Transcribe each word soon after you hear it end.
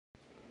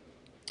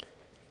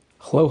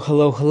Hello,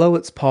 hello, hello.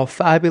 It's Paul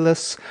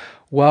Fabulous.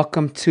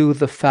 Welcome to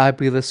the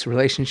Fabulous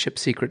Relationship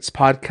Secrets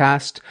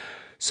podcast.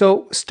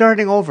 So,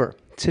 starting over.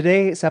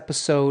 Today's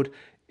episode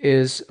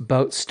is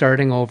about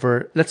starting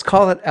over. Let's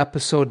call it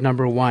episode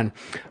number 1.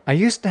 I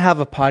used to have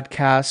a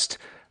podcast,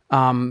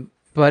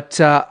 but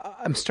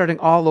I'm starting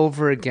all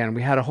over again.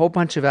 We had a whole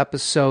bunch of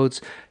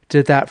episodes,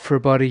 did that for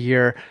about a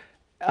year,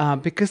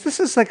 because this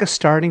is like a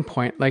starting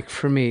point, like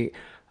for me.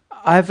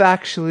 I've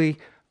actually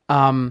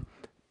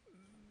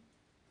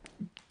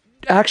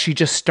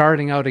just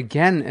starting out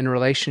again in a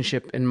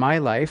relationship in my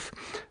life.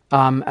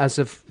 As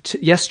of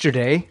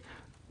yesterday,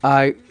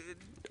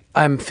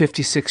 I'm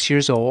 56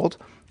 years old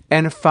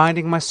and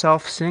finding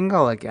myself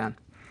single again.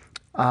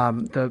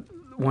 The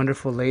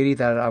wonderful lady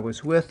that I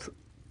was with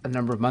a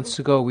number of months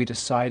ago, we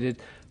decided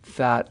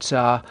that,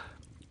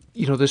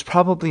 there's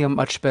probably a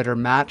much better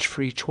match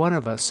for each one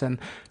of us. And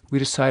we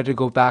decided to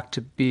go back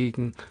to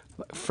being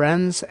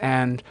friends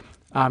and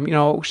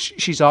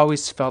she's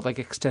always felt like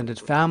extended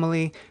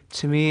family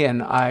to me,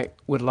 and I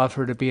would love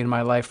her to be in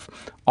my life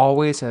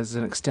always as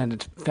an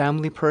extended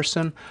family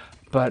person.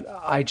 But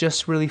I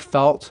just really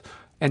felt,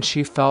 and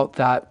she felt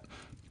that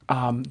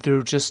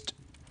there just,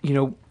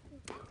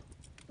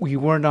 we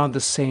weren't on the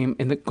same,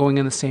 going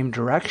in the same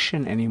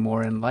direction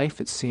anymore in life,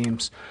 it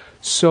seems.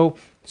 So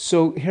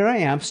here I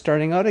am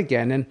starting out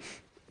again, and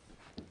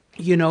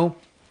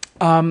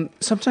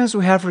sometimes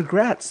we have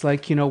regrets,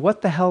 like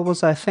what the hell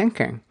was I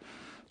thinking?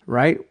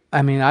 Right?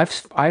 I mean,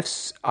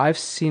 I've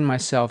seen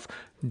myself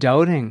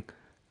doubting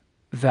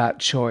that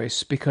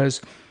choice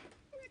because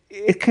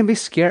it can be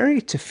scary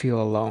to feel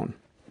alone.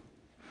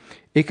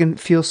 It can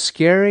feel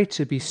scary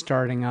to be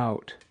starting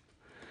out.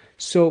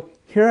 So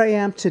here I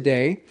am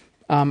today.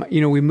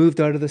 We moved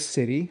out of the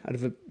city, out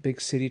of a big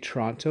city,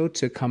 Toronto,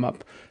 to come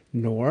up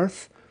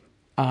north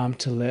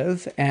to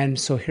live. And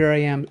so here I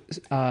am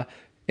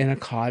in a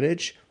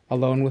cottage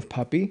alone with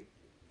puppy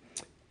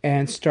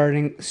and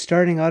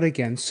starting out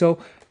again. So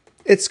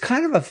it's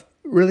kind of a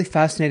really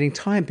fascinating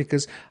time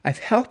because I've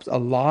helped a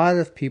lot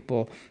of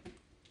people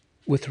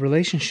with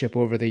relationship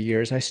over the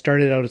years. I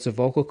started out as a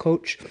vocal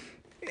coach,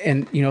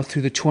 and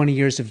through the 20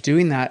 years of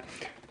doing that,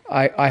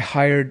 I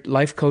hired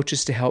life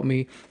coaches to help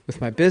me with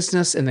my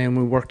business, and then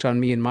we worked on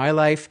me in my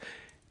life,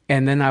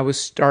 and then I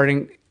was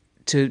starting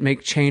to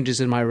make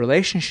changes in my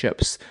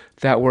relationships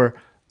that were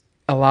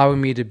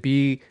allowing me to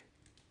be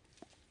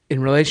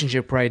in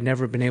relationship where I'd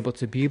never been able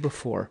to be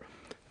before.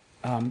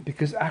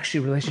 Because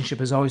actually relationship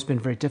has always been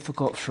very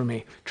difficult for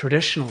me,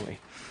 traditionally.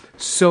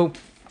 So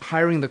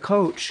hiring the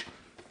coach,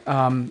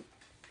 I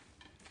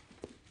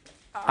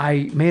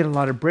made a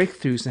lot of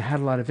breakthroughs and had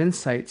a lot of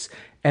insights.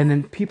 And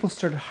then people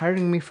started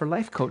hiring me for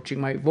life coaching.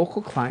 My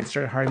vocal clients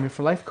started hiring me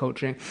for life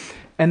coaching.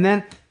 And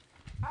then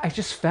I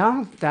just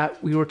found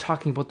that we were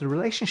talking about the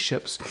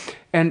relationships.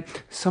 And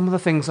some of the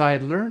things I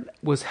had learned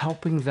was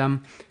helping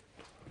them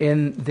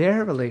in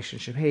their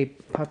relationship. Hey,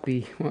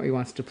 puppy, he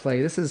wants to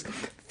play. This is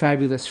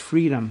Fabulous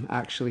Freedom,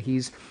 actually.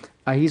 He's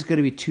going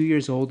to be 2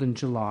 years old in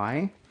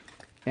July,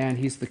 and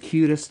he's the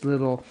cutest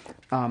little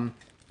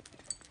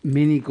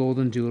mini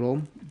golden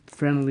doodle,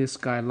 friendliest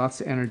guy,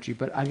 lots of energy.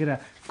 But I got to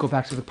go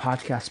back to the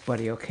podcast,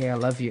 buddy, okay? I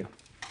love you.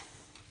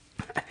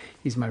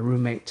 He's my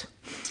roommate.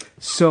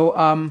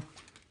 So,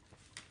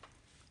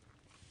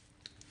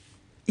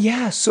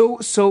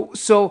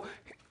 so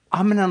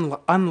I'm an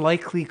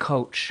unlikely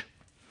coach.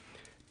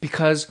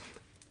 Because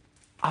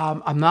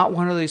I'm not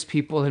one of those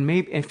people, and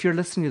maybe if you're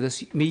listening to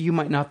this, maybe you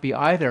might not be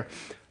either.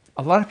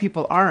 A lot of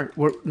people aren't.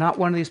 We're not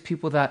one of these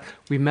people that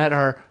we met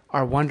our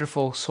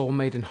wonderful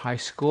soulmate in high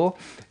school,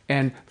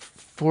 and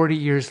 40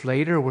 years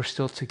later, we're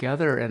still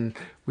together, and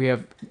we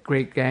have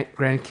great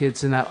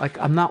grandkids and that. Like,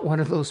 I'm not one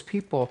of those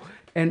people,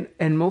 and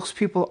most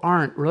people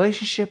aren't.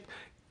 Relationship,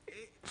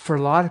 for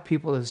a lot of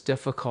people, is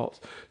difficult.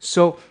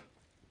 So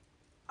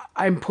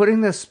I'm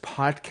putting this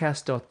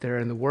podcast out there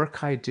and the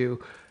work I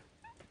do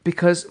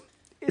because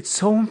it's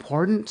so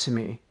important to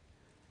me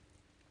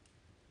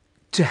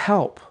to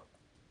help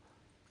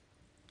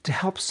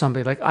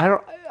somebody. Like,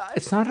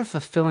 it's not a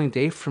fulfilling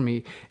day for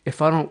me if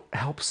I don't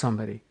help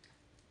somebody.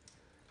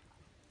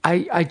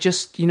 I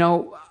just,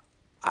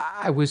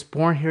 I was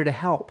born here to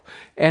help.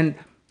 And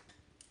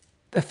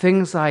the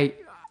things I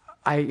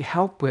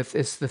help with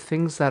is the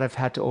things that I've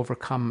had to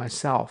overcome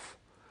myself.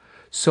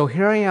 So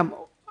here I am,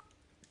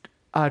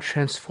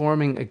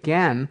 transforming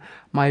again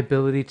my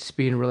ability to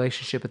be in a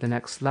relationship at the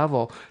next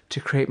level to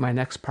create my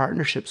next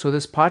partnership. So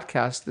this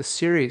podcast, this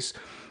series,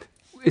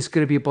 is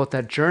going to be about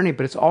that journey,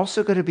 but it's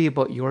also going to be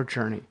about your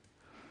journey.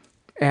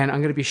 And I'm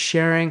going to be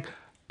sharing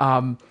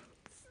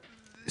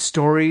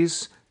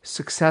stories,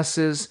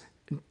 successes,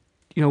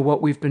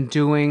 what we've been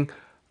doing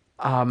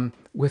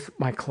with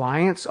my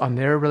clients on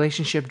their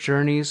relationship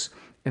journeys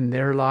in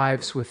their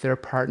lives, with their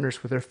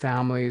partners, with their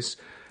families.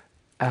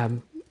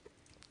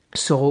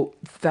 So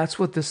that's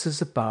what this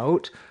is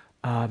about.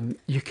 I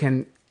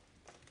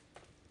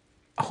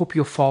hope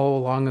you'll follow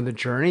along on the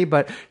journey,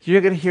 but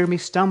you're going to hear me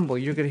stumble.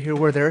 You're going to hear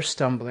where they're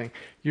stumbling.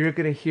 You're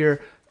going to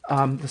hear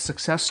the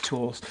success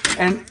tools.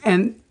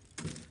 And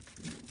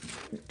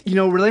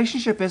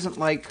relationship isn't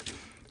like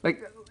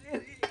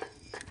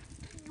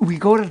we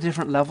go to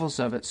different levels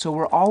of it. So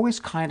we're always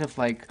kind of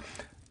like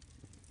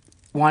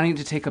wanting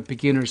to take a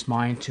beginner's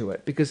mind to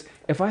it. Because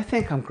if I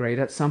think I'm great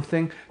at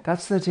something,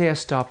 that's the day I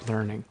stop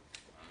learning.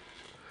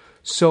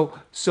 So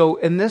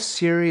in this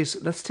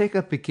series, let's take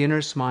a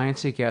beginner's mind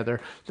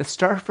together. Let's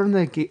start from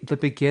the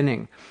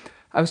beginning.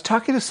 I was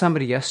talking to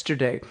somebody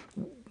yesterday,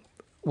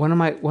 one of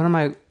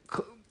my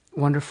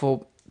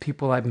wonderful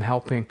people I'm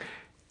helping,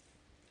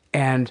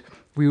 and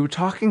we were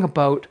talking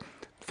about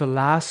the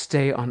last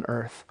day on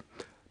earth.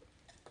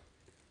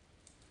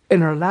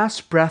 In our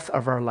last breath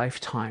of our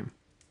lifetime,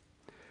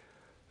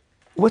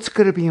 what's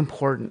going to be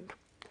important?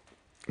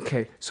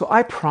 Okay, so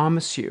I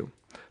promise you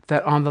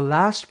that on the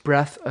last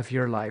breath of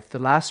your life, the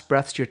last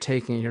breaths you're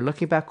taking, you're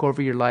looking back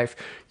over your life,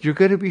 you're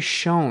going to be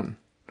shown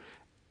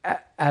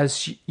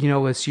as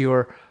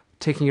you're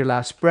taking your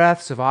last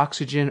breaths of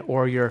oxygen,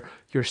 or your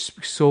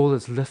soul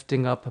is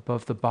lifting up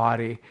above the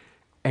body,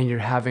 and you're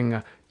having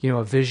a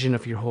vision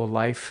of your whole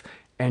life,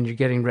 and you're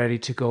getting ready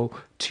to go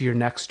to your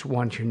next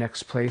one, to your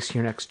next place,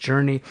 your next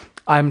journey.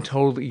 I'm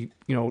totally,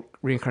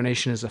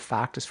 reincarnation is a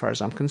fact as far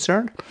as I'm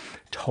concerned.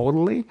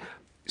 Totally.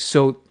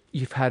 So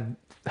you've had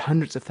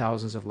hundreds of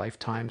thousands of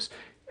lifetimes,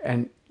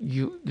 and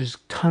there's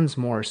tons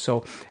more.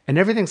 So, and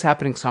everything's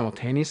happening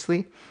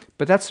simultaneously,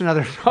 but that's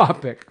another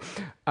topic.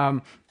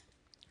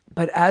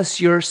 But as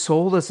your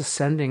soul is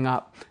ascending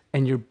up,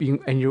 and you're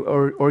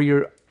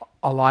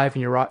alive,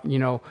 and you're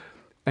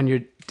on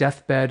your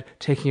deathbed,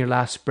 taking your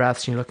last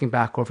breaths, and you're looking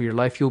back over your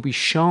life, you'll be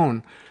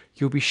shown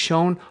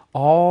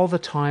all the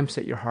times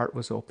that your heart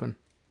was open.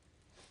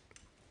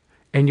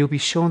 And you'll be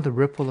shown the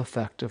ripple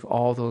effect of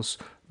all those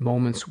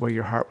moments where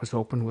your heart was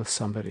open with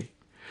somebody.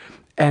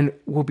 And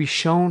you'll be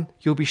shown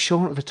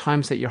the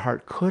times that your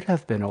heart could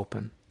have been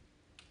open.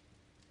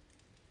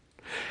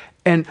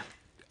 And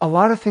a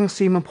lot of things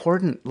seem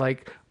important,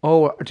 like,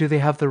 are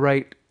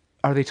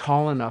they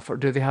tall enough, or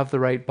do they have the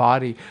right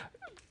body?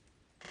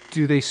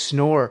 Do they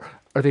snore?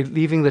 Are they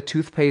leaving the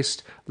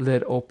toothpaste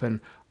lid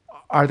open?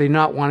 Are they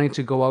not wanting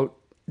to go out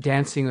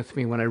dancing with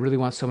me when I really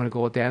want someone to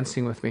go out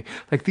dancing with me?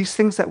 Like, these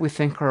things that we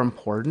think are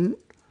important,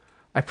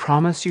 I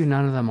promise you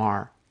none of them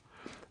are.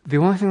 The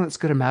only thing that's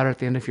going to matter at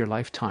the end of your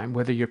lifetime,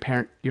 whether your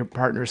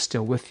partner is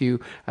still with you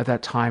at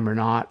that time or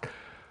not,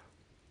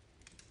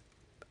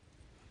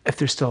 if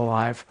they're still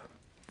alive,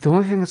 the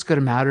only thing that's going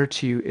to matter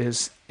to you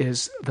is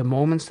the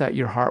moments that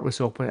your heart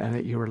was open and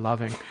that you were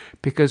loving.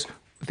 Because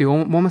the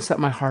moments that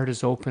my heart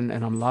is open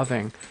and I'm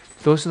loving,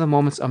 those are the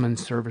moments I'm in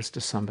service to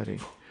somebody.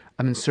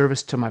 I'm in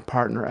service to my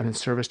partner. I'm in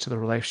service to the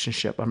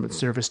relationship. I'm in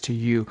service to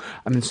you.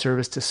 I'm in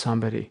service to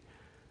somebody.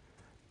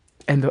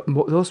 And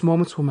those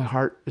moments when my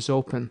heart is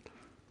open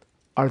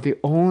are the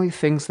only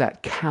things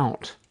that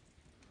count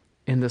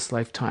in this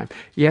lifetime.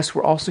 Yes,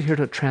 we're also here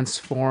to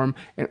transform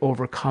and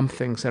overcome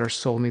things that our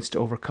soul needs to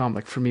overcome.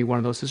 Like, for me, one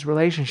of those is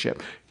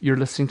relationship. You're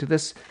listening to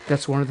this,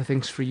 that's one of the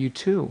things for you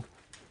too.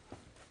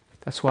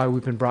 That's why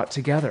we've been brought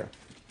together.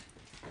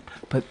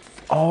 But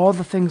all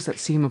the things that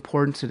seem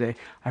important today,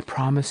 I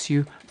promise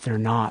you, they're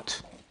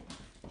not.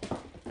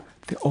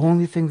 The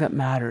only thing that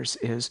matters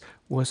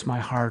was my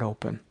heart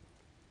open?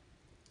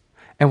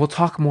 And we'll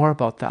talk more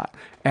about that.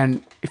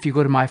 And if you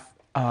go to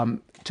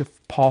to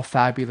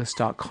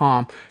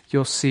paulfabulous.com,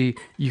 you'll see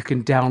you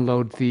can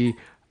download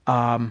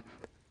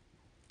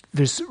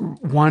there's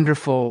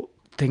wonderful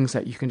things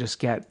that you can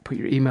just put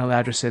your email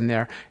address in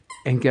there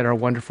and get our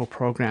wonderful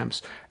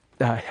programs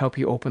that help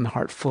you open the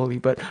heart fully.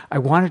 But I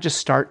want to just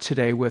start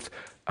today with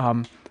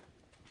our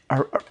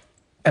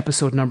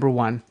episode number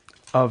 1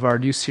 of our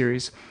new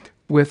series,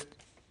 with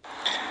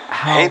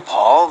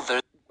how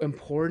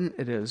important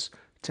it is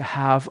to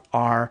have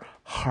our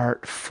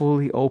heart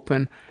fully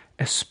open,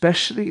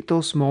 especially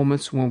those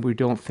moments when we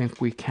don't think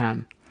we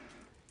can.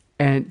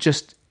 And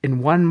just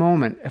in one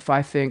moment, if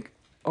I think,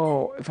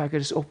 if I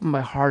could just open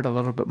my heart a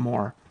little bit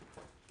more,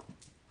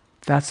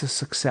 that's a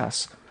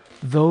success.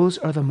 Those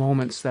are the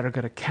moments that are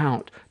going to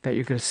count, that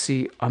you're going to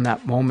see on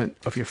that moment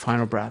of your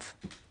final breath.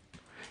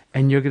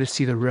 And you're going to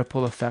see the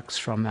ripple effects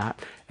from that.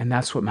 And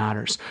that's what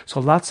matters.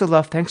 So lots of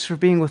love. Thanks for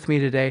being with me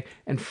today.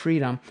 And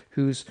Freedom,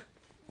 who's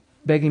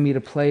begging me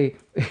to play,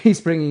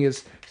 he's bringing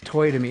his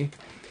toy to me.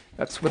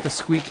 That's what the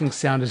squeaking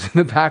sound is in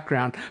the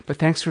background. But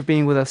thanks for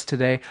being with us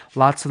today.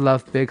 Lots of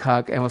love, big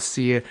hug, and we'll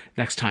see you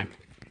next time.